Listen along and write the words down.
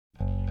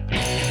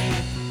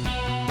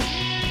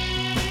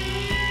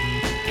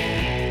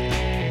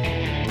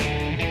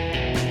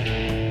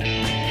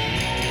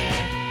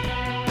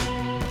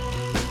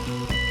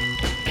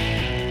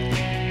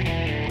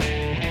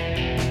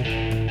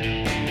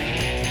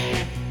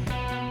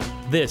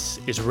This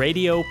is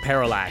Radio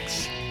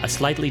Parallax, a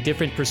slightly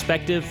different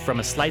perspective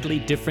from a slightly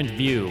different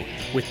view,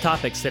 with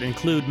topics that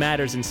include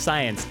matters in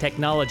science,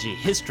 technology,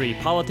 history,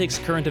 politics,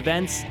 current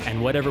events,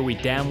 and whatever we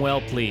damn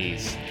well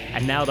please.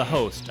 And now the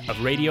host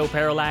of Radio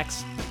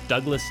Parallax,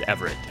 Douglas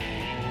Everett.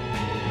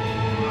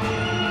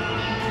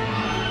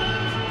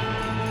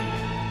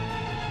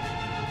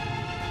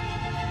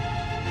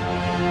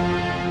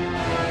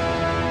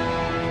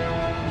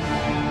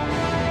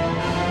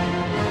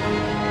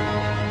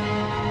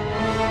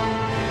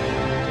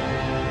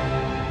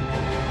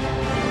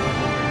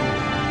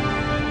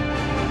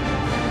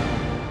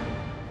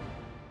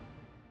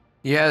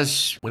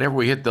 Yes, whenever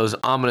we hit those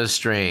ominous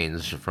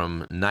strains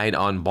from Night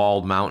on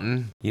Bald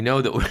Mountain, you know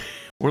that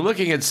we're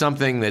looking at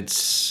something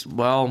that's,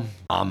 well,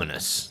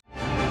 ominous.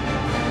 And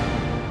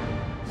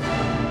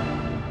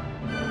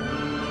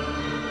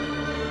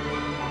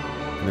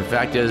the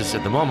fact is,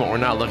 at the moment, we're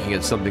not looking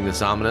at something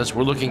that's ominous.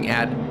 We're looking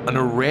at an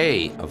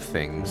array of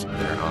things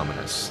that are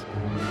ominous.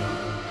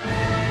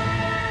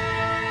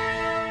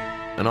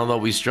 And although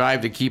we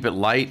strive to keep it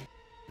light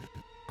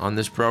on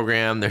this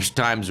program, there's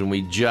times when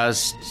we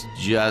just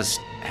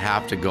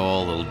have to go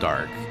a little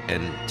dark.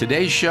 And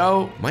today's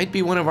show might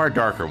be one of our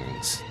darker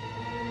ones.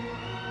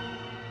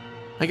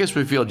 I guess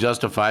we feel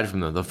justified from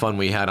the fun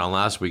we had on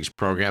last week's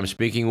program,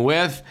 speaking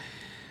with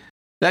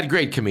that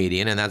great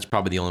comedian, and that's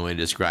probably the only way to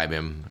describe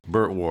him,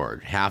 Burt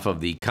Ward, half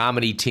of the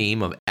comedy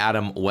team of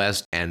Adam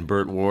West and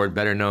Burt Ward,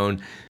 better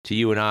known to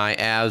you and I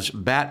as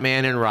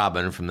Batman and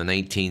Robin from the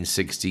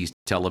 1960s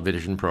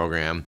television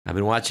program. I've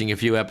been watching a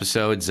few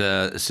episodes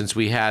since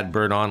we had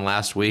Burt on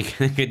last week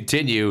and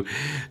continue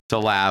to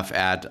laugh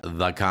at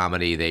the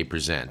comedy they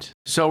present.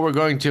 So we're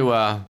going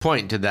to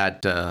point to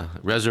that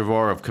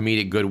reservoir of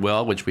comedic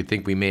goodwill, which we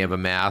think we may have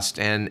amassed,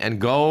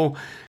 and go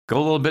a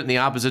little bit in the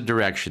opposite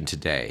direction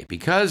today,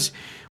 because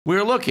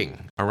we're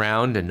looking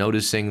around and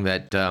noticing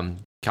that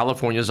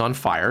California's on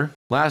fire.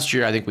 Last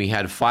year, I think we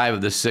had 5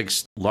 of the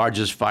 6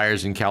 largest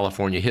fires in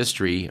California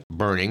history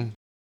burning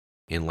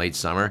in late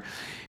summer.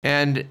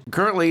 And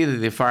currently,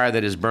 the fire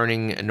that is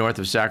burning north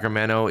of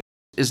Sacramento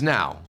is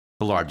now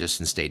the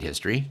largest in state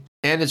history.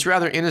 And it's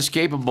rather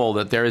inescapable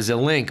that there is a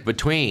link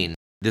between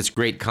this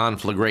great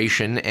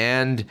conflagration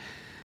and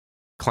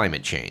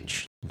climate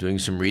change. Doing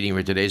some reading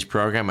for today's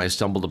program, I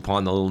stumbled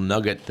upon the little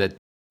nugget that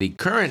the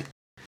current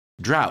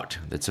drought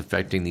that's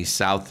affecting the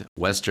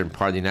southwestern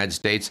part of the United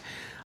States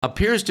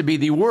appears to be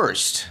the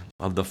worst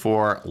of the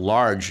 4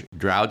 large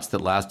droughts that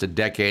lasted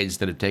decades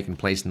that have taken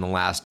place in the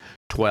last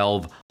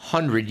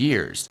 1,200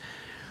 years.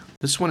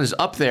 This one is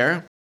up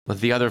there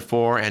with the other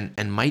 4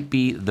 and might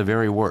be the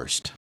very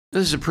worst.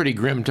 This is a pretty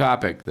grim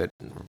topic that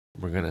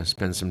we're going to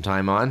spend some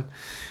time on.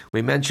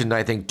 We mentioned,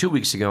 I think, 2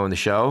 weeks ago in the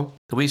show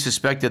that we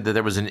suspected that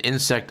there was an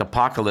insect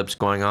apocalypse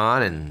going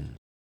on, and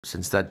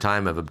since that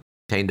time I've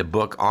obtained a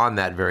book on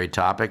that very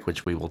topic,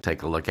 which we will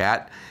take a look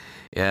at.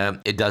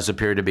 It does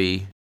appear to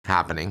be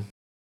happening,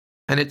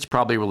 and it's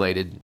probably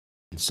related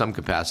in some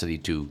capacity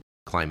to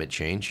climate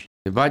change.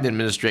 The Biden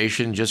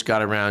administration just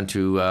got around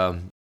to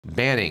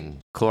banning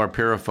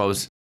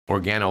chlorpyrifos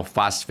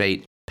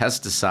organophosphate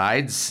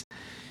pesticides,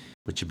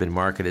 which have been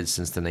marketed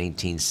since the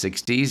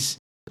 1960s.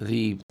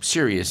 The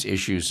serious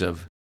issues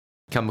of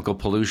chemical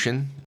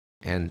pollution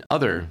and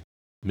other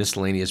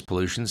miscellaneous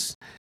pollutions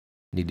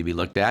need to be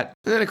looked at.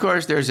 And then, of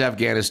course, there's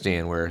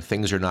Afghanistan, where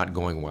things are not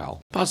going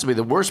well. Possibly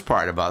the worst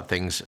part about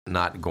things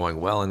not going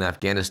well in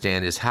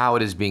Afghanistan is how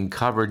it is being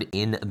covered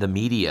in the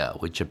media,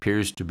 which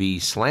appears to be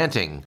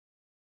slanting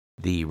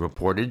the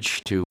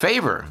reportage to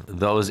favor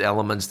those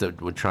elements that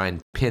would try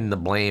and pin the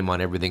blame on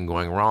everything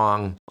going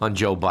wrong on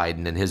Joe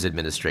Biden and his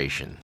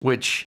administration,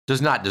 which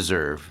does not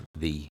deserve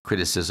the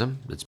criticism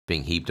that's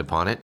being heaped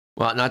upon it.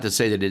 Well, not to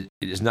say that it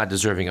is not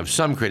deserving of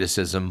some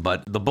criticism,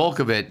 but the bulk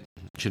of it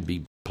should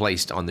be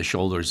placed on the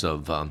shoulders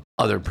of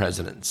other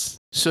presidents.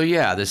 So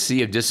yeah, the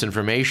sea of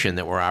disinformation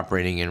that we're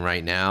operating in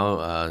right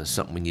now,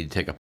 something we need to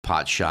take a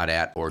pot shot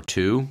at or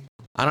two.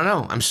 I don't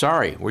know. I'm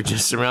sorry. We're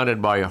just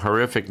surrounded by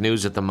horrific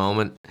news at the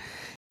moment.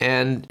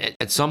 And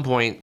at some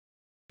point,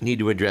 need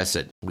to address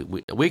it.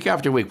 Week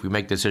after week, we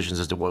make decisions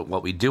as to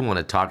what we do want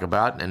to talk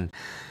about. And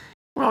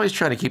we're always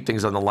trying to keep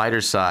things on the lighter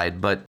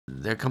side. But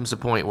there comes a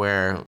point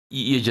where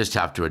you just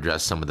have to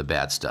address some of the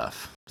bad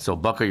stuff. So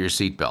buckle your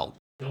seatbelt.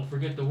 Don't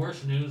forget the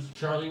worst news,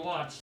 Charlie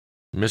Watts.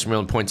 Mr.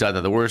 Millen points out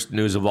that the worst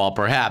news of all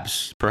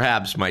perhaps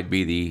might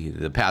be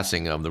the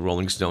passing of the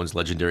Rolling Stones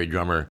legendary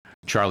drummer,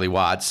 Charlie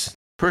Watts.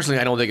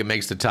 Personally, I don't think it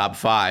makes the top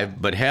 5,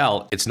 but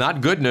hell, it's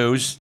not good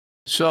news.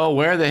 So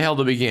where the hell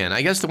to begin?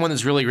 I guess the one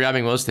that's really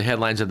grabbing most of the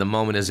headlines at the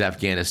moment is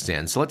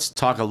Afghanistan. So let's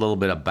talk a little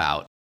bit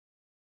about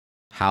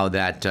how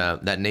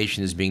that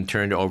nation is being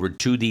turned over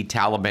to the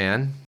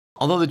Taliban.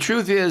 Although the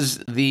truth is,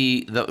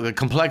 the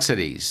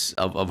complexities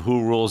of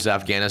who rules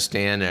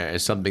Afghanistan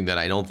is something that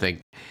I don't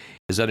think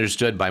is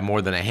understood by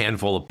more than a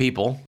handful of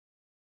people.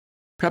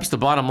 Perhaps the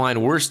bottom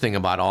line worst thing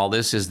about all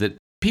this is that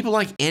people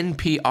like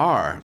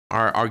NPR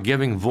are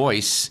giving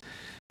voice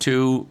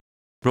to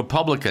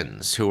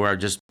Republicans who are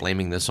just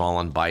blaming this all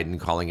on Biden,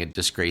 calling it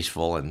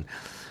disgraceful. And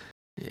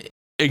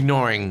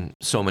ignoring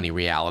so many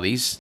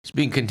realities. It's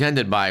being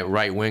contended by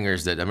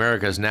right-wingers that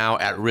America is now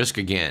at risk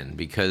again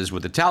because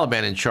with the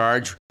Taliban in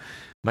charge,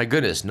 my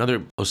goodness,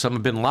 another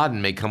Osama bin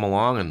Laden may come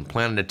along and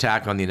plan an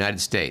attack on the United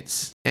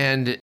States.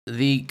 And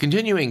the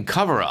continuing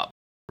cover-up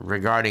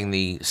regarding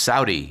the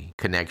Saudi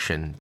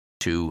connection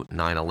to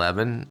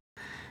 9/11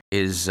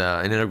 is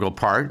an integral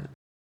part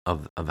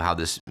of how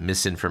this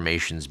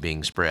misinformation is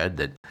being spread,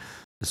 that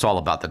it's all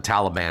about the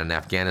Taliban in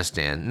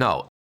Afghanistan.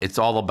 No, it's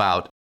all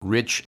about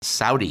rich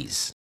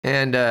Saudis.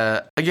 And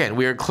again,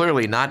 we are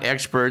clearly not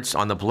experts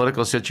on the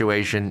political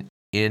situation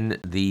in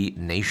the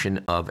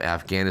nation of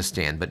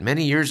Afghanistan. But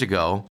many years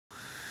ago,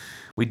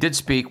 we did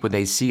speak with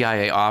a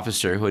CIA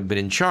officer who had been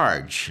in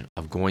charge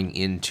of going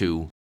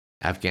into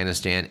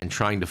Afghanistan and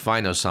trying to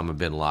find Osama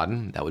bin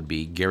Laden. That would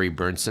be Gary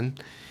Bernsen.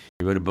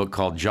 He wrote a book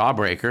called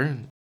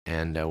Jawbreaker,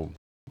 and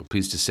we're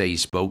pleased to say he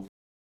spoke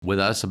with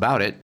us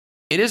about it.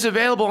 It is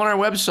available on our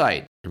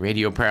website,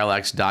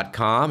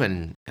 radioparallax.com,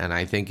 and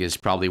I think is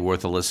probably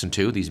worth a listen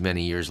to these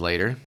many years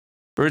later.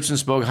 Bernsen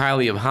spoke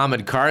highly of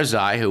Hamid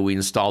Karzai, who we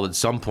installed at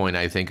some point,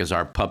 I think, as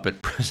our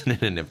puppet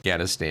president in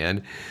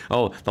Afghanistan.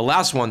 Oh, the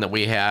last one that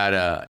we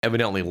had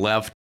evidently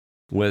left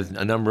with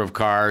a number of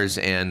cars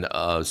and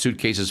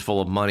suitcases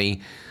full of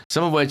money,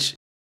 some of which,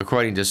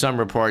 according to some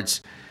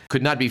reports,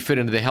 could not be fit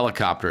into the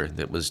helicopter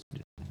that was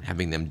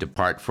having them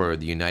depart for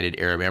the United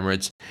Arab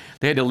Emirates.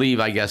 They had to leave,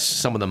 I guess,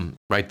 some of them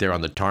right there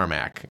on the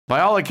tarmac. By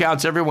all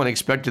accounts, everyone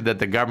expected that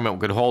the government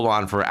could hold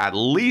on for at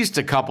least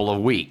a couple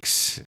of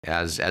weeks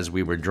as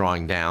we were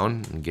drawing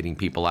down and getting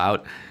people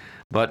out.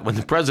 But when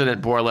the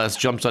president more or less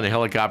jumps on a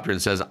helicopter and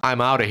says,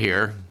 "I'm out of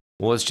here,"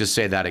 well, let's just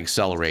say that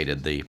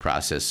accelerated the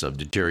process of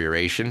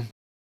deterioration.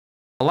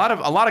 A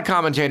lot of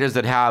commentators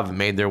that have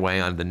made their way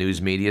onto the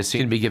news media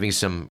seem to be giving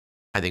some,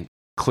 I think,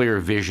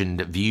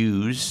 clear-visioned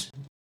views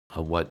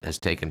of what has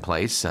taken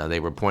place. They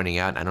were pointing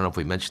out, I don't know if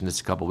we mentioned this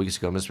a couple weeks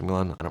ago, Mr.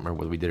 McMillan, I don't remember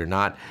whether we did or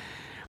not,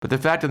 but the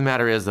fact of the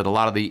matter is that a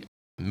lot of the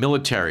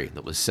military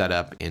that was set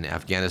up in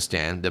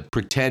Afghanistan, the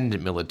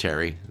pretend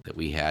military that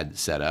we had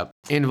set up,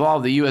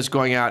 involved the U.S.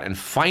 going out and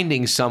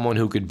finding someone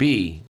who could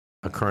be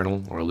a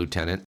colonel or a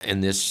lieutenant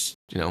in this,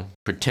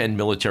 pretend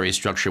military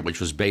structure, which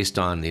was based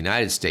on the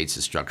United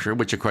States' structure,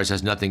 which of course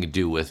has nothing to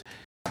do with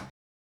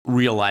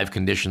real life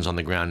conditions on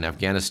the ground in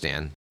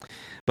Afghanistan.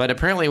 But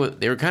apparently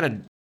they were kind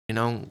of,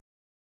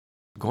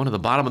 going to the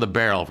bottom of the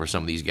barrel for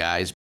some of these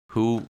guys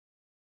who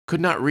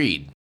could not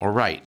read or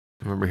write.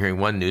 I remember hearing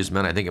one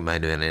newsman, I think it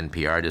might have been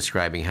NPR,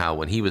 describing how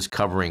when he was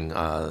covering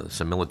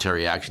some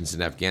military actions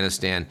in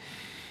Afghanistan,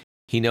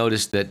 he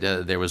noticed that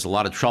there was a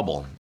lot of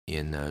trouble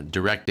in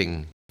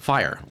directing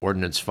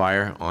ordnance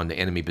fire onto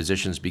enemy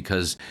positions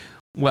because,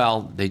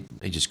 well, they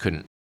just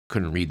couldn't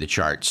read the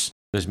charts.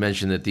 It was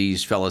mentioned that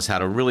these fellas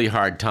had a really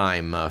hard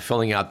time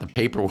filling out the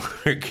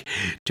paperwork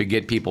to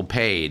get people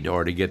paid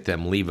or to get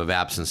them leave of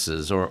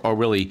absences or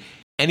really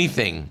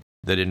anything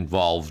that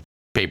involved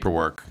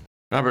paperwork.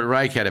 Robert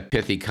Reich had a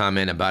pithy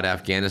comment about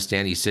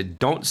Afghanistan. He said,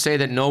 "Don't say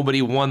that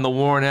nobody won the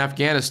war in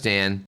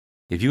Afghanistan.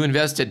 If you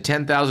invested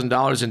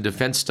 $10,000 in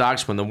defense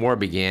stocks when the war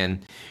began,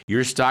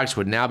 your stocks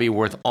would now be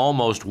worth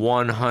almost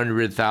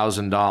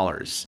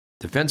 $100,000.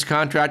 Defense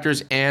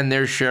contractors and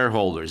their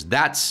shareholders.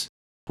 That's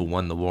who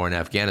won the war in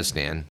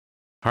Afghanistan."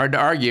 Hard to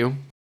argue.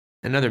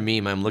 Another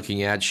meme I'm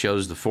looking at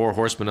shows the four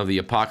horsemen of the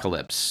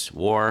apocalypse: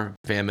 war,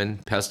 famine,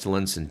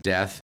 pestilence, and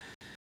death.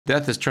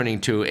 Death is turning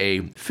to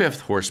a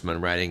fifth horseman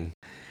riding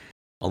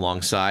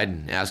alongside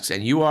and asks,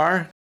 "And you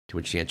are?" To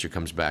which the answer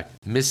comes back,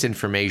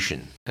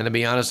 "Misinformation." And to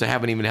be honest, I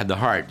haven't even had the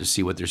heart to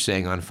see what they're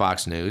saying on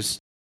Fox News.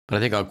 But I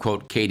think I'll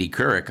quote Katie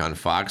Couric on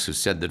Fox, who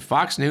said that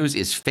Fox News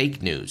is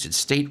fake news. It's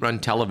state-run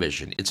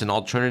television. It's an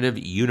alternative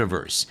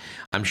universe.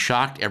 I'm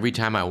shocked every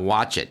time I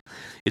watch it.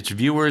 Its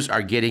viewers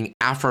are getting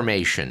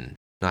affirmation,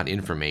 not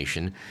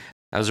information.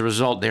 As a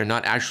result, they're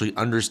not actually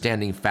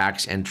understanding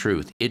facts and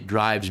truth. It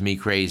drives me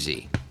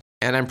crazy.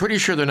 And I'm pretty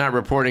sure they're not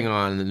reporting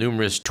on the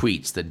numerous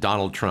tweets that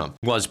Donald Trump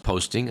was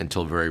posting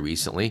until very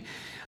recently.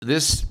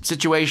 This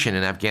situation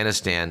in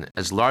Afghanistan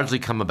has largely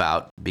come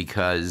about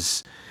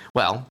because,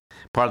 well,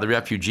 part of the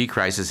refugee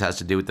crisis has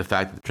to do with the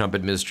fact that the Trump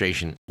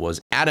administration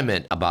was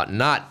adamant about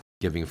not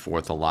giving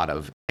forth a lot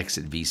of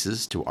exit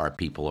visas to our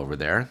people over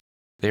there.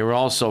 They were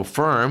also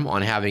firm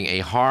on having a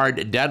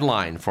hard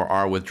deadline for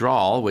our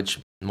withdrawal, which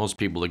most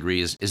people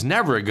agree is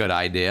never a good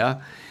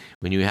idea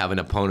when you have an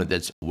opponent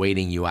that's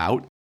waiting you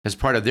out. As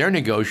part of their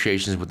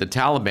negotiations with the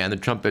Taliban, the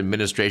Trump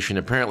administration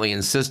apparently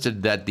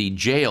insisted that the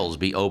jails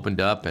be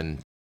opened up and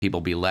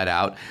people be let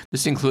out.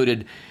 This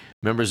included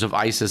members of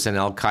ISIS and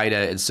Al-Qaeda,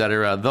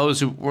 etc., those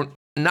who were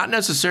not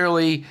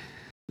necessarily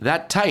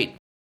that tight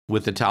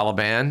with the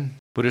Taliban,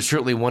 but who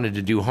certainly wanted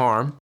to do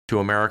harm to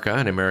America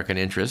and American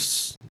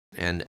interests.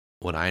 And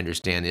what I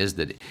understand is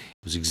that it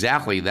was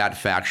exactly that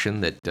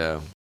faction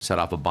that set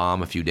off a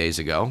bomb a few days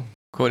ago.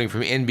 Quoting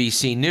from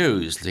NBC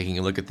News, taking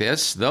a look at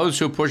this, "Those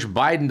who push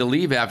Biden to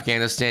leave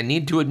Afghanistan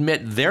need to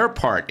admit their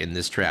part in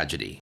this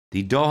tragedy.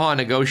 The Doha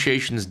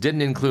negotiations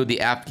didn't include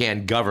the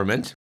Afghan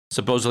government,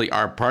 supposedly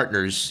our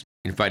partners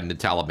in fighting the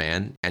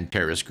Taliban and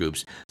terrorist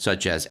groups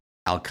such as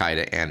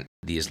al-Qaeda and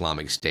the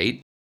Islamic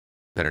State,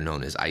 better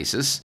known as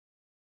ISIS.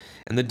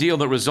 And the deal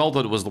that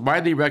resulted was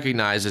widely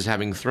recognized as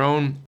having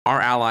thrown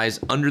our allies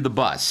under the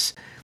bus,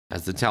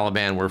 as the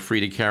Taliban were free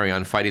to carry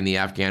on fighting the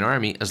Afghan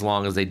army as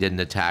long as they didn't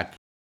attack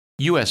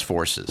U.S.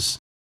 forces.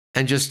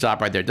 And just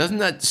stop right there. Doesn't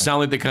that sound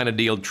like the kind of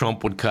deal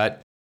Trump would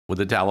cut with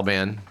the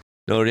Taliban?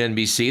 Noted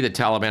NBC, the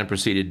Taliban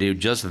proceeded to do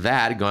just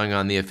that, going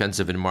on the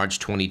offensive in March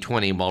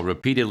 2020 while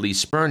repeatedly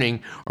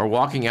spurning or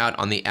walking out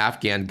on the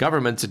Afghan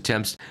government's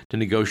attempts to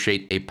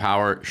negotiate a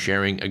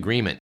power-sharing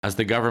agreement. As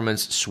the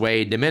government's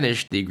sway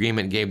diminished, the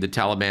agreement gave the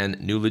Taliban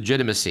new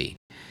legitimacy,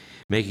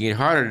 making it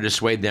harder to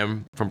dissuade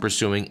them from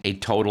pursuing a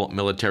total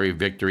military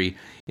victory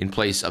in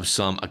place of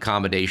some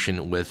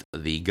accommodation with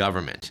the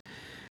government.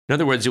 In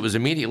other words, it was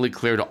immediately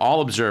clear to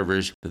all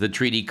observers that the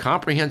treaty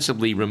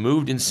comprehensively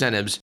removed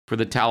incentives for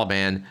the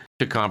Taliban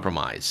to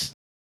compromise.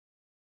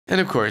 And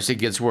of course, it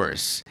gets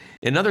worse.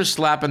 Another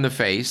slap in the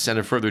face and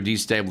a further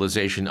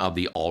destabilization of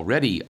the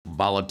already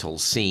volatile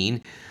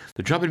scene,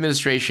 the Trump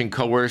administration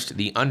coerced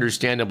the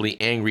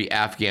understandably angry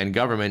Afghan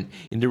government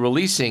into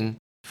releasing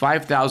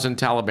 5,000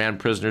 Taliban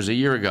prisoners a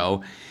year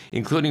ago,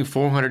 including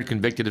 400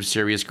 convicted of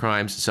serious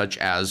crimes such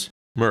as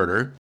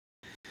murder.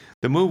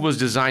 The move was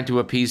designed to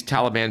appease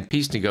Taliban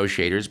peace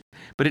negotiators,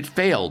 but it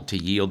failed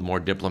to yield more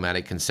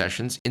diplomatic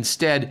concessions.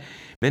 Instead,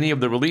 many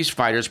of the released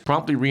fighters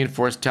promptly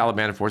reinforced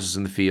Taliban forces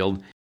in the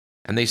field,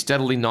 and they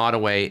steadily gnawed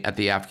away at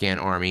the Afghan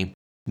army,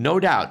 no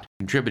doubt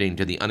contributing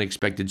to the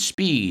unexpected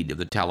speed of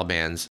the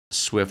Taliban's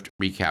swift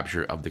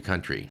recapture of the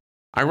country.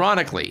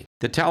 Ironically,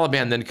 the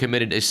Taliban then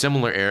committed a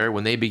similar error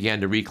when they began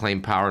to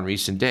reclaim power in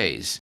recent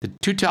days. The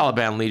two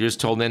Taliban leaders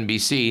told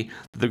NBC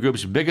that the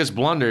group's biggest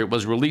blunder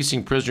was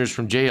releasing prisoners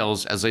from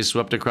jails as they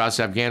swept across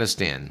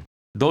Afghanistan.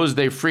 Those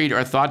they freed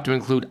are thought to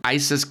include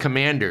ISIS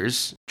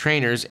commanders,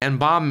 trainers, and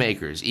bomb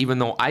makers, even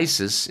though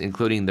ISIS,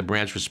 including the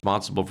branch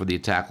responsible for the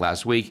attack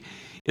last week,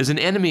 is an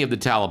enemy of the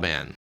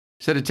Taliban.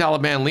 Said the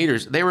Taliban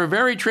leaders, they were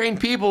very trained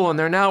people and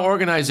they're now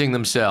organizing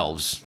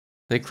themselves.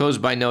 They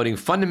closed by noting,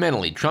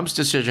 fundamentally, Trump's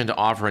decision to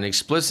offer an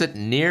explicit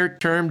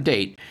near-term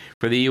date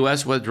for the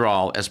U.S.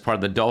 withdrawal as part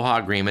of the Doha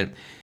Agreement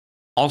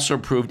also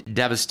proved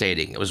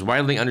devastating. It was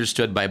widely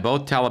understood by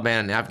both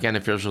Taliban and Afghan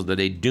officials that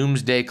a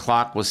doomsday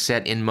clock was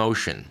set in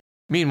motion.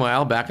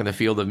 Meanwhile, back in the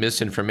field of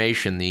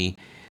misinformation, the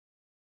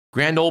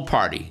Grand Old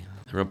Party,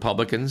 the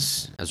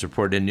Republicans, as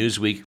reported in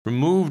Newsweek,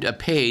 removed a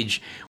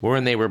page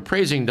wherein they were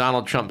praising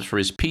Donald Trump for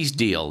his peace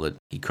deal that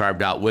he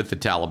carved out with the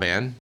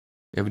Taliban.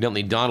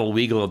 Evidently, Donald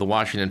Weigel of the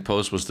Washington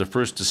Post was the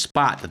first to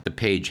spot that the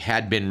page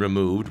had been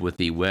removed, with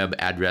the web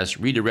address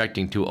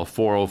redirecting to a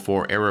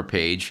 404 error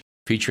page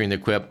featuring the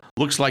quip,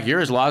 "Looks like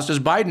you're as lost as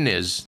Biden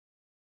is."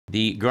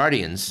 The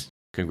Guardian's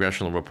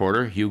congressional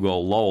reporter Hugo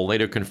Lowell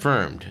later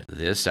confirmed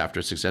this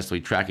after successfully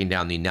tracking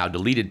down the now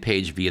deleted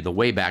page via the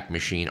Wayback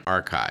Machine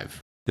archive.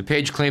 The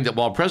page claimed that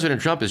while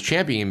President Trump is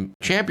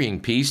championing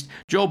peace,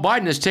 Joe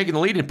Biden is taking the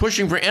lead and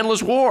pushing for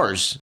endless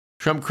wars.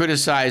 Trump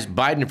criticized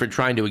Biden for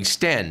trying to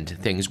extend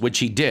things, which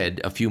he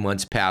did a few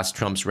months past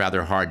Trump's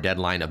rather hard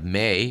deadline of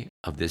May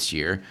of this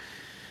year.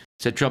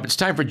 Said Trump, it's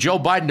time for Joe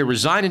Biden to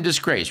resign in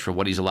disgrace for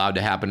what he's allowed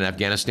to happen in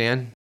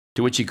Afghanistan.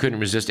 To which he couldn't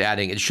resist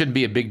adding, it shouldn't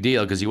be a big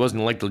deal because he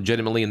wasn't elected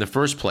legitimately in the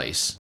first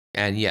place.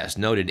 And yes,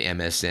 noted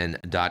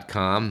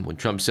MSN.com, when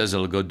Trump says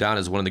it'll go down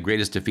as one of the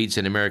greatest defeats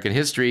in American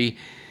history,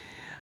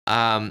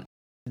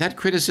 that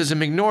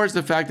criticism ignores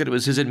the fact that it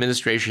was his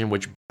administration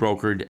which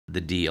brokered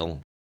the deal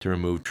to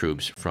remove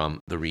troops from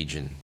the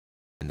region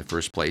in the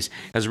first place.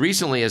 As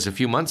recently as a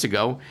few months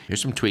ago,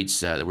 here's some tweets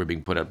that were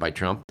being put out by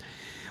Trump.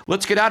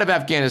 Let's get out of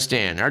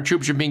Afghanistan. Our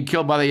troops are being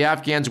killed by the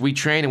Afghans we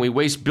train and we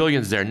waste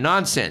billions there.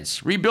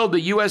 Nonsense. Rebuild the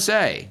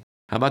USA.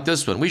 How about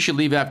this one? We should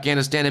leave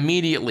Afghanistan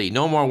immediately.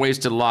 No more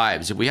wasted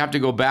lives. If we have to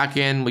go back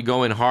in, we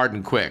go in hard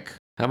and quick.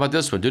 How about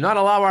this one? Do not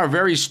allow our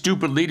very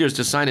stupid leaders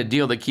to sign a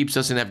deal that keeps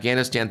us in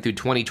Afghanistan through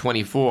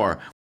 2024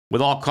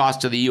 with all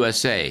costs to the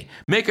USA.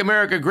 Make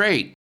America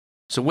great.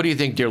 So what do you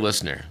think, dear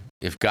listener,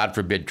 if God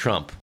forbid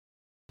Trump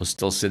was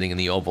still sitting in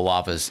the Oval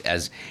Office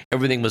as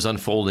everything was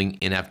unfolding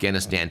in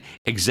Afghanistan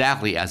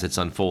exactly as it's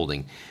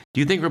unfolding?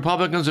 Do you think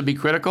Republicans would be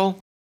critical?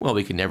 Well,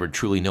 we can never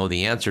truly know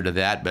the answer to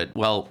that, but,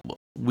 well,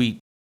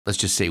 let's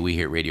just say we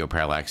here at Radio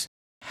Parallax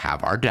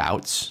have our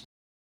doubts.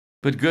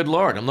 But good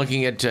Lord, I'm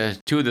looking at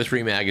two of the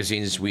three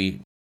magazines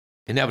we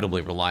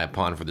inevitably rely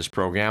upon for this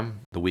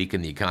program, The Week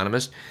and The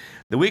Economist.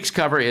 The week's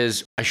cover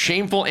is A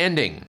Shameful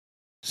Ending.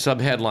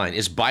 Subheadline,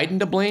 is Biden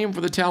to blame for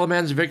the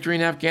Taliban's victory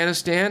in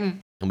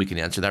Afghanistan? And we can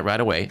answer that right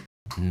away.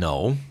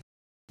 No.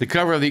 The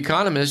cover of The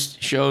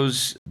Economist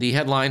shows the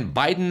headline,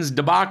 Biden's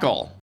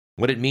debacle,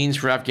 what it means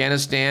for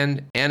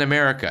Afghanistan and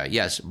America.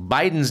 Yes,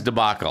 Biden's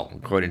debacle,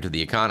 according to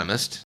The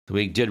Economist. The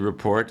Week did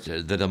report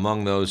that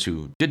among those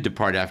who did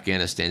depart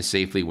Afghanistan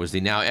safely was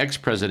the now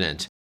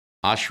ex-president,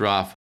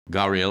 Ashraf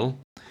Ghani,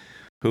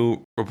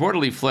 who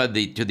reportedly fled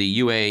to the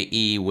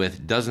UAE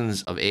with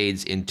dozens of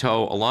aides in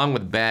tow, along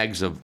with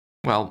bags of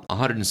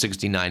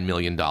 $169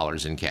 million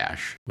in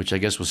cash, which I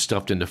guess was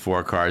stuffed into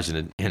 4 cars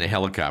in a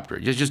helicopter.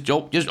 Just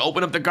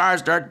open up the car,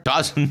 start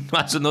tossing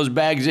those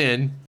bags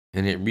in.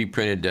 And it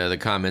reprinted the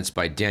comments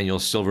by Daniel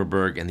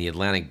Silverberg and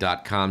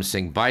TheAtlantic.com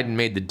saying Biden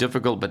made the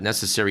difficult but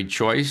necessary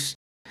choice.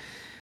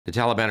 The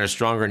Taliban are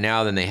stronger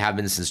now than they have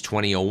been since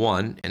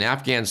 2001, and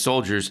Afghan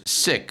soldiers,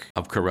 sick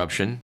of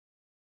corruption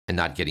and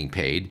not getting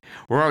paid,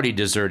 were already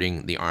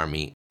deserting the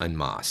army en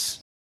masse.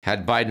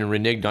 Had Biden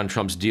reneged on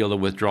Trump's deal to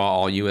withdraw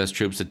all U.S.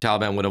 troops, the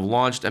Taliban would have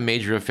launched a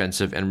major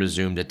offensive and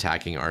resumed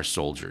attacking our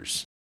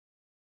soldiers.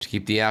 To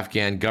keep the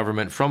Afghan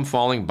government from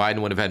falling,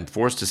 Biden would have been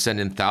forced to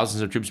send in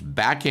thousands of troops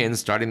back in,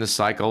 starting the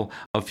cycle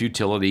of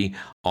futility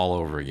all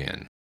over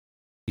again.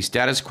 The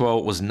status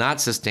quo was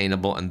not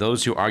sustainable, and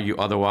those who argue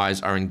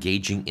otherwise are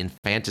engaging in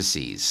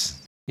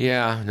fantasies.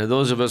 Yeah, now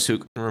those of us who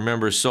can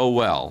remember so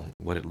well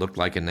what it looked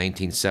like in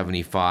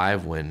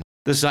 1975 when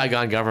the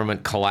Saigon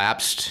government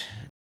collapsed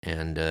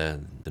and the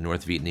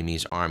North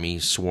Vietnamese army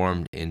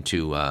swarmed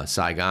into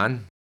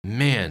Saigon,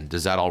 man,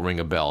 does that all ring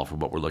a bell for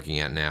what we're looking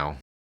at now.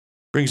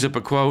 Brings up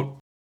a quote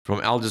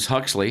from Aldous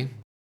Huxley,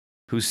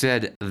 who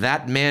said,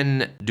 "That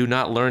men do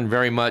not learn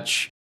very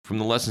much from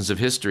the lessons of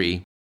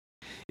history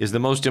is the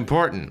most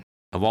important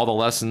of all the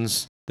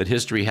lessons that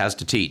history has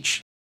to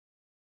teach."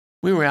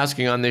 We were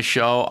asking on this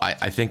show,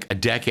 I think a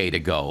decade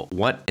ago,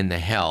 what in the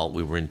hell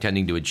we were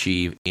intending to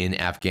achieve in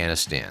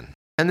Afghanistan.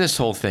 And this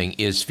whole thing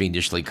is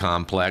fiendishly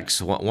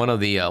complex. One of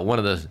the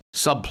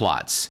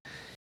subplots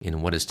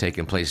in what has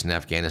taken place in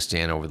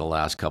Afghanistan over the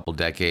last couple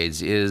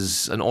decades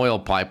is an oil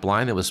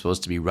pipeline that was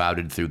supposed to be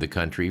routed through the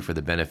country for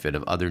the benefit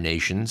of other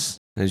nations.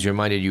 As you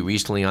reminded you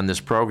recently on this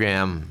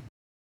program,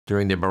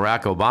 during the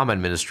Barack Obama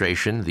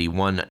administration, the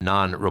one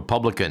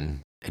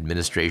non-Republican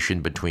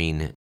administration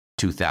between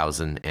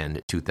 2000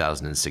 and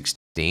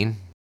 2016,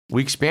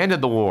 we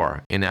expanded the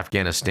war in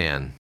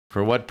Afghanistan.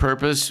 For what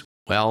purpose?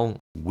 Well,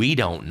 we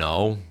don't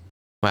know.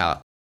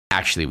 Well,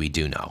 actually, we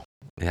do know.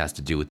 It has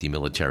to do with the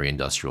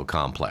military-industrial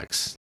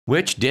complex,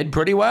 which did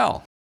pretty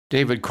well.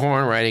 David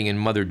Korn, writing in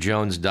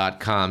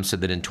MotherJones.com,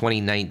 said that in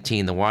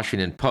 2019, the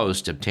Washington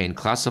Post obtained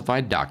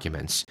classified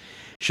documents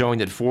showing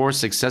that 4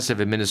 successive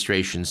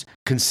administrations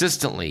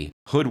consistently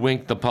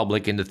hoodwinked the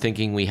public into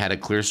thinking we had a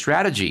clear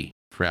strategy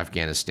for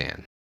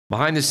Afghanistan.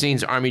 Behind the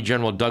scenes, Army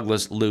General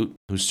Douglas Lute,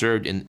 who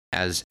served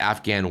as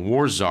Afghan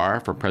war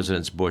czar for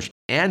Presidents Bush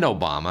and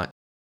Obama,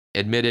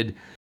 admitted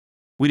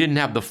we didn't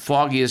have the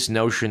foggiest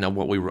notion of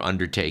what we were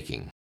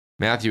undertaking.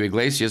 Matthew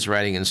Iglesias,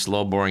 writing in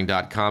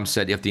slowboring.com,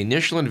 said if the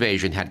initial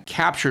invasion had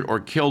captured or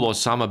killed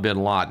Osama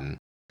bin Laden,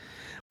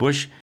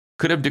 Bush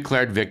could have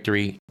declared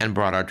victory and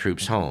brought our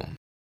troops home.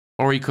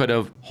 Or he could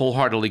have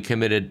wholeheartedly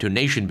committed to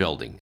nation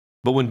building.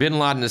 But when bin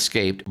Laden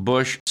escaped,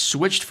 Bush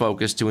switched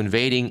focus to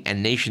invading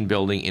and nation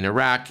building in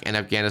Iraq, and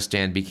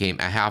Afghanistan became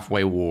a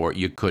halfway war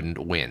you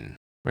couldn't win.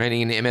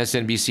 Writing in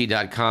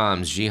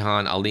MSNBC.com's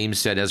Jihan Alim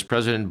said, as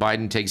President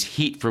Biden takes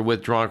heat for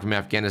withdrawing from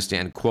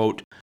Afghanistan,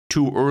 quote,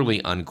 too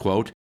early,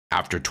 unquote,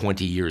 after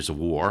 20 years of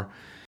war,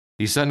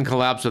 the sudden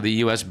collapse of the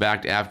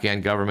U.S.-backed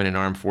Afghan government and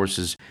armed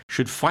forces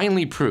should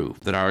finally prove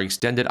that our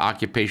extended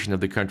occupation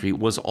of the country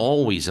was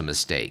always a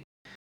mistake.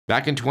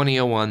 Back in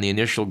 2001, the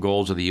initial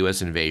goals of the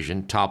U.S.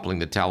 invasion, toppling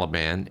the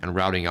Taliban and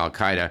routing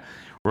al-Qaeda,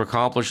 were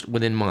accomplished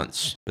within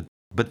months.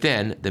 But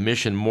then, the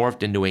mission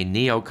morphed into a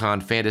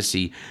neocon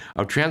fantasy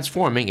of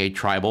transforming a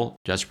tribal,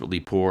 desperately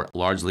poor,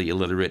 largely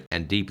illiterate,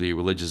 and deeply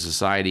religious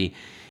society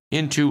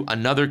into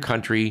another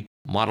country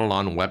modeled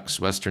on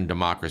Western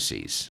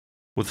democracies.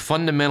 With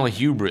fundamental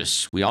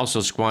hubris, we also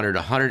squandered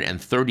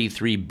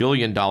 $133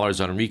 billion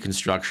on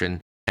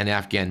reconstruction and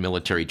Afghan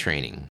military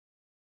training.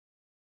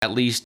 At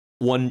least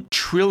 $1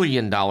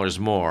 trillion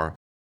more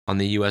on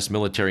the U.S.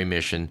 military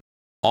mission,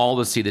 all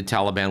to see the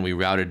Taliban we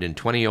routed in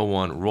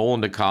 2001 roll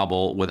into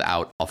Kabul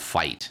without a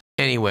fight.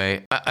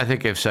 Anyway, I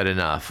think I've said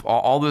enough.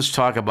 All this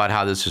talk about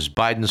how this is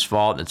Biden's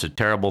fault and it's a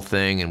terrible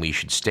thing and we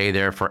should stay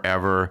there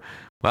forever.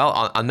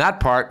 Well, on that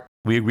part,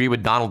 we agree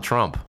with Donald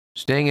Trump.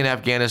 Staying in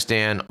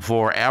Afghanistan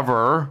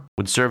forever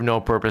would serve no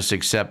purpose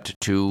except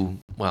to,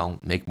 well,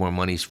 make more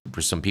money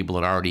for some people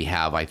that already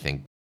have, I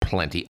think,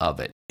 plenty of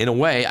it. In a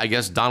way, I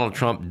guess Donald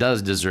Trump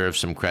does deserve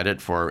some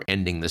credit for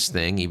ending this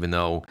thing, even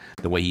though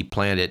the way he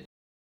planned it,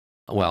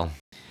 well,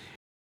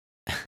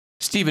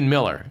 Stephen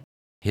Miller,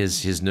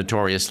 his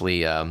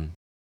notoriously, I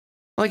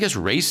guess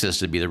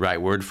racist would be the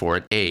right word for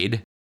it,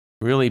 aide,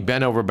 really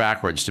bent over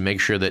backwards to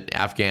make sure that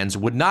Afghans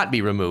would not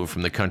be removed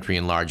from the country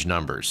in large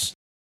numbers.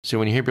 So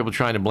when you hear people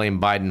trying to blame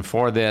Biden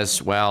for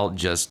this, well,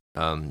 just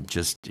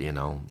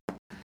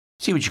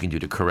see what you can do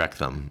to correct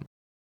them.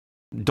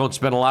 Don't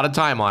spend a lot of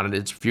time on it.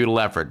 It's futile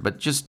effort, but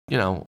just,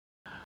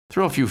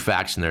 throw a few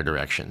facts in their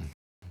direction.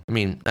 I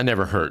mean, that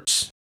never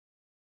hurts.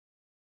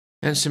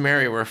 And some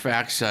area where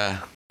facts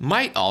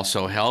might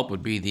also help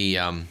would be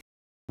the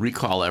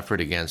recall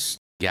effort against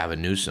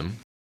Gavin Newsom.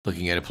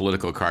 Looking at a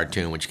political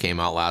cartoon which came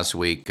out last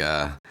week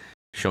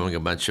showing a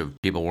bunch of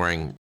people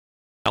wearing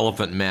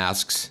elephant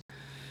masks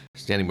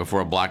standing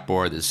before a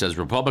blackboard that says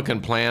Republican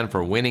plan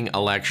for winning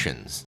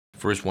elections.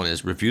 First one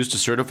is refuse to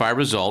certify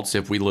results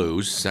if we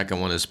lose.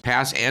 Second one is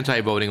pass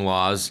anti-voting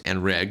laws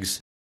and regs.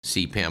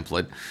 See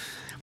pamphlet.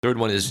 Third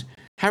one is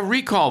Have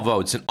recall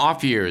votes in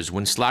off years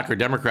when slacker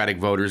Democratic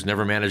voters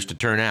never managed to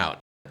turn out.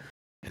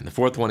 And the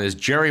fourth one is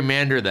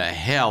gerrymander the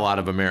hell out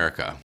of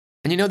America.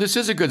 And this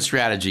is a good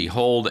strategy,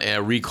 hold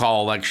a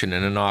recall election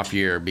in an off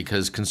year,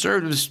 because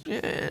conservatives,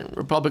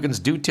 Republicans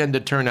do tend to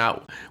turn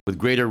out with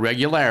greater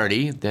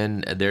regularity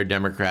than their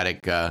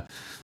Democratic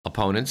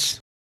opponents.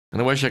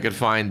 And I wish I could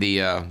find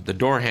the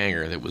door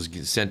hanger that was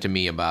sent to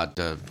me about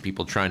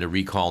people trying to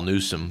recall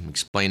Newsom,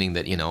 explaining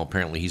that,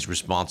 apparently he's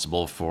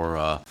responsible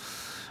for,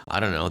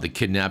 the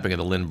kidnapping of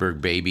the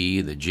Lindbergh baby,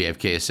 the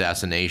JFK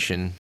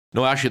assassination.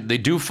 No, actually, they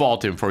do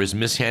fault him for his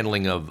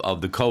mishandling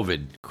of the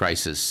COVID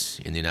crisis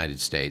in the United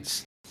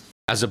States,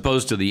 as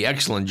opposed to the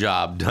excellent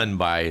job done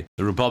by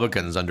the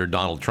Republicans under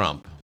Donald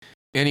Trump.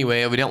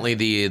 Anyway, evidently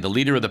the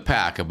leader of the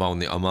pack among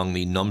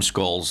the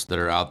numbskulls that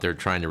are out there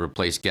trying to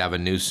replace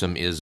Gavin Newsom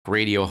is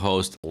radio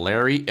host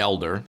Larry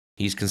Elder.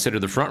 He's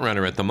considered the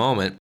frontrunner at the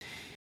moment.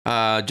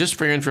 Just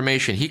for your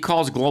information, he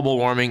calls global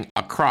warming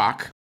a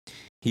crock.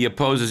 He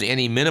opposes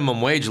any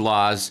minimum wage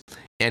laws,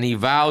 and he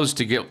vows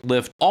to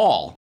lift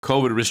all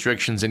COVID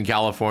restrictions in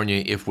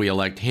California if we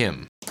elect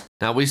him.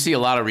 Now, we see a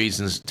lot of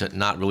reasons to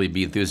not really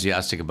be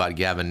enthusiastic about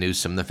Gavin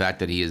Newsom. The fact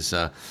that he is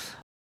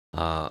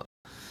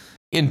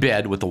in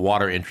bed with the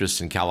water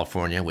interests in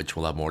California, which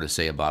we'll have more to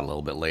say about a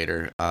little bit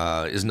later,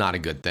 is not a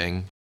good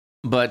thing.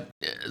 But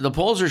the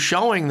polls are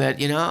showing that,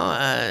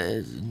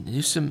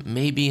 Newsom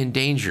may be in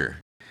danger.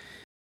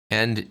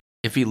 And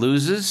if he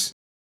loses,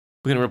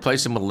 we're going to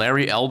replace him with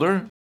Larry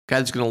Elder, guy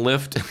that's going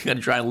to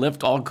try and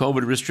lift all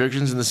COVID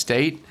restrictions in the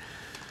state.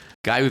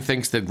 Guy who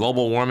thinks that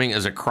global warming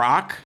is a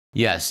crock.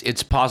 Yes,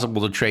 it's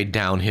possible to trade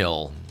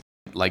downhill,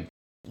 like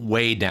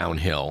way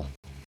downhill.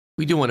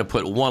 We do want to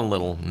put one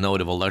little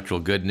note of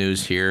electoral good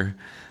news here.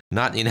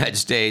 Not in the United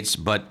States,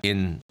 but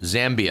in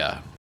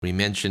Zambia. We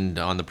mentioned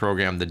on the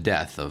program the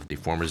death of the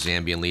former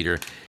Zambian leader,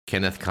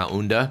 Kenneth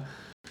Kaunda,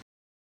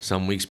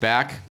 some weeks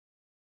back.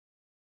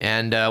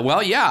 And,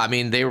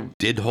 they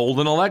did hold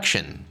an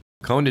election.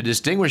 Kaunda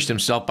distinguished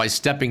himself by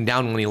stepping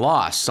down when he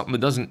lost, something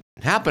that doesn't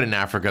happen in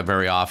Africa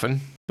very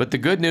often. But the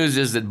good news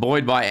is that,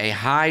 buoyed by a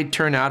high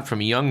turnout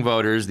from young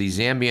voters, the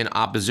Zambian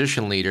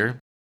opposition leader,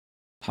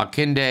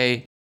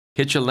 Hakainde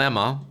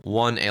Hichilema,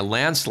 won a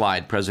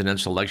landslide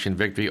presidential election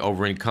victory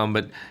over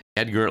incumbent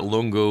Edgar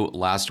Lungu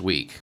last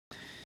week.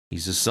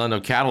 He's the son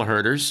of cattle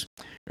herders,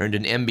 earned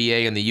an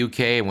MBA in the UK,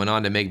 and went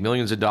on to make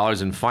millions of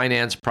dollars in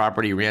finance,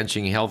 property,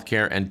 ranching,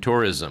 healthcare, and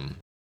tourism,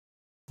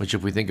 which,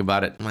 if we think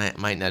about it,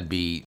 might not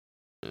be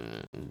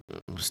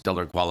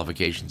stellar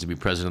qualifications to be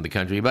president of the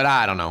country, but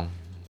I don't know.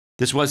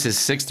 This was his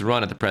sixth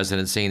run at the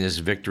presidency, and his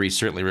victory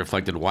certainly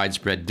reflected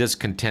widespread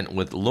discontent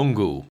with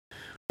Lungu,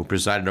 who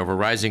presided over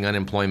rising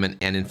unemployment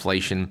and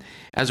inflation,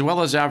 as well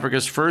as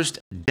Africa's first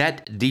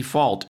debt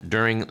default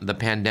during the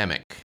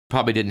pandemic.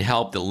 Probably didn't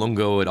help that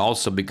Lungu had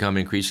also become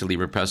increasingly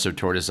repressive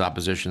toward his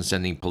opposition,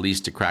 sending police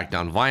to crack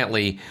down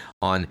violently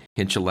on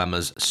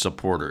Hichilema's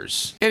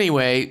supporters.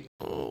 Anyway,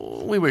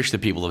 we wish the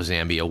people of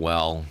Zambia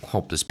well.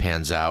 Hope this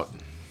pans out.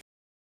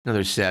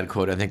 Another sad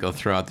quote I think I'll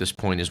throw out at this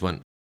point is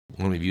one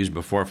we've used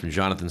before from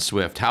Jonathan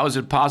Swift. How is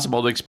it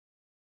possible to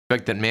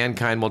expect that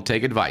mankind will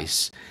take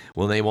advice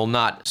when they will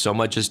not so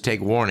much as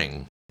take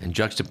warning? And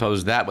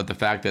juxtapose that with the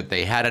fact that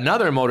they had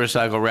another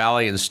motorcycle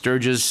rally in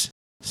Sturgis,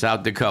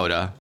 South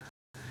Dakota,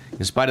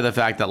 in spite of the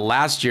fact that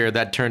last year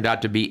that turned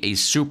out to be a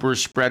super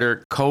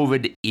spreader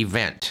COVID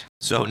event.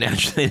 So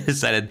naturally they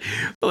decided,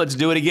 well, let's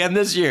do it again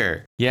this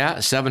year. Yeah,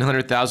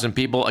 700,000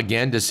 people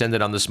again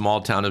descended on the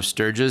small town of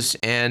Sturgis,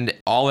 and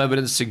all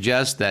evidence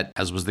suggests that,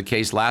 as was the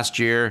case last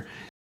year,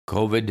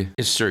 COVID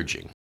is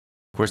surging.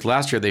 Of course,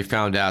 last year they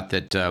found out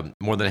that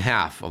more than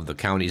half of the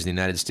counties in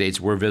the United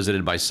States were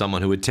visited by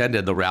someone who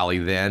attended the rally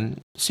then.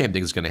 Same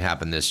thing is going to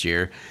happen this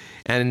year.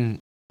 And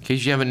in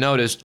case you haven't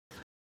noticed,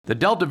 the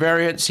Delta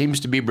variant seems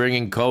to be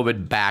bringing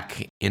COVID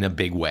back in a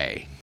big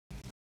way.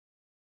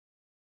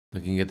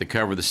 Looking at the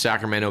cover of the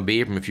Sacramento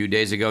Bee from a few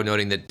days ago,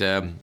 noting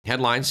that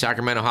headline,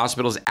 Sacramento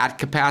hospitals at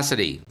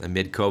capacity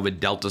amid COVID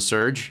Delta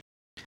surge.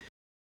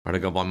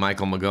 Article by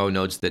Michael Mago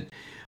notes that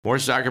more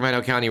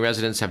Sacramento County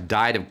residents have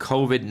died of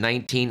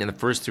COVID-19 in the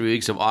first 3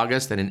 weeks of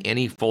August than in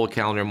any full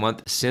calendar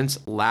month since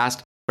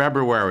last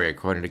February,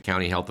 according to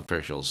county health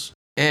officials.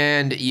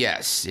 And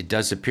yes, it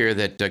does appear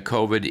that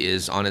COVID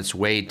is on its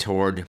way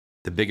toward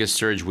the biggest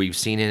surge we've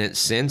seen in it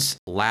since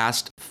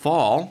last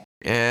fall.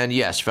 And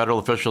yes, federal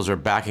officials are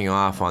backing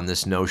off on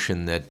this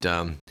notion that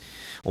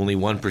only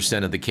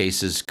 1% of the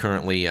cases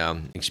currently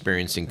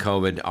experiencing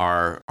COVID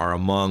are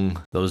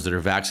among those that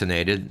are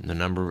vaccinated. The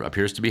number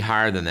appears to be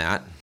higher than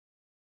that.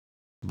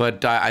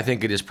 But I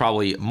think it is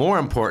probably more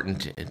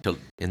important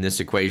in this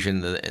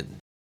equation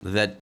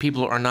that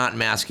people are not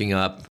masking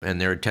up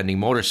and they're attending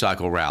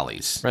motorcycle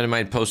rallies. A friend of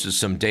mine posted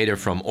some data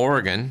from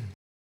Oregon,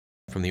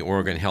 from the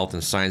Oregon Health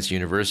and Science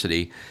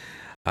University,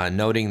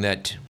 noting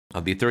that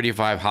of the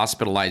 35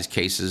 hospitalized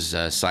cases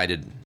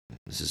cited,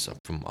 this is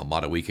from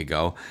about a week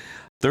ago,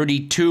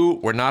 32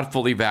 were not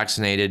fully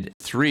vaccinated,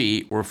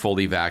 3 were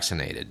fully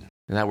vaccinated.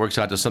 And that works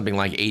out to something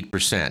like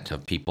 8%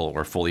 of people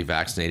were fully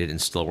vaccinated and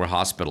still were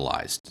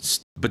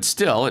hospitalized. But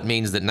still, it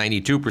means that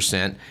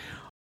 92%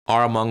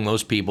 are among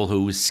those people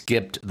who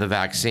skipped the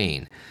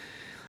vaccine.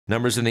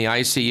 Numbers in the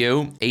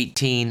ICU,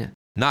 18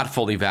 not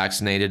fully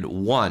vaccinated,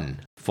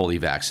 1 fully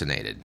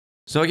vaccinated.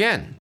 So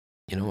again,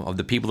 of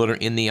the people that are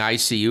in the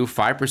ICU,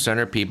 5%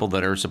 are people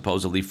that are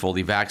supposedly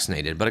fully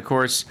vaccinated. But of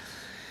course,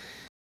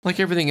 like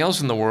everything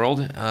else in the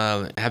world,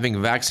 having a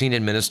vaccine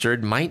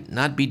administered might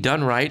not be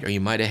done right, or you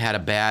might have had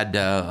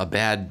a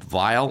bad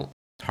vial.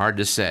 Hard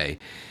to say.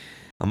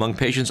 Among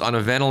patients on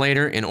a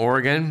ventilator in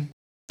Oregon,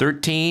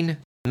 13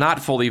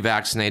 not fully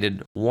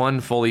vaccinated, 1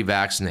 fully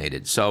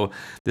vaccinated. So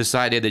this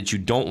idea that you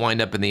don't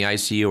wind up in the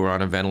ICU or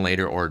on a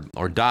ventilator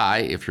or die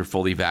if you're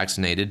fully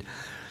vaccinated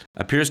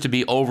appears to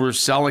be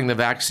overselling the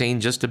vaccine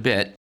just a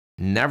bit.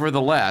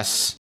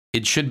 Nevertheless,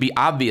 it should be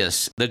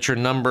obvious that your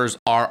numbers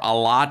are a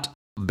lot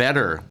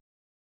better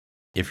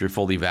if you're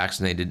fully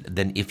vaccinated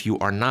than if you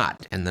are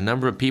not. And the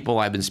number of people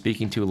I've been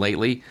speaking to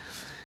lately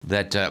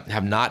that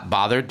have not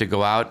bothered to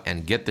go out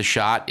and get the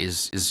shot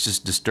is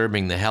just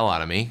disturbing the hell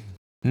out of me.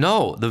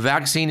 No, the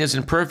vaccine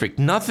isn't perfect.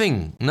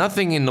 Nothing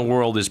in the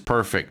world is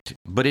perfect,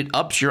 but it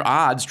ups your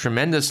odds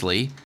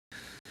tremendously.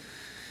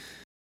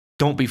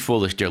 Don't be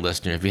foolish, dear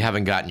listener. If you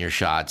haven't gotten your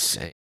shots,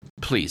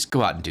 please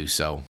go out and do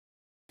so.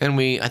 And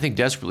I think,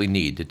 desperately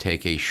need to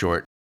take a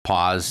short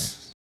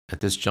pause at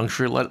this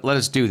juncture. Let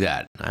us do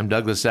that. I'm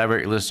Douglas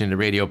Everett. You're listening to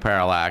Radio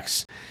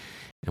Parallax,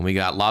 and we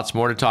got lots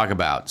more to talk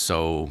about,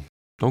 so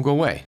don't go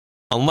away.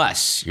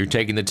 Unless you're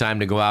taking the time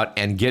to go out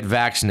and get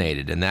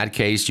vaccinated. In that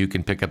case, you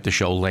can pick up the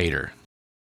show later.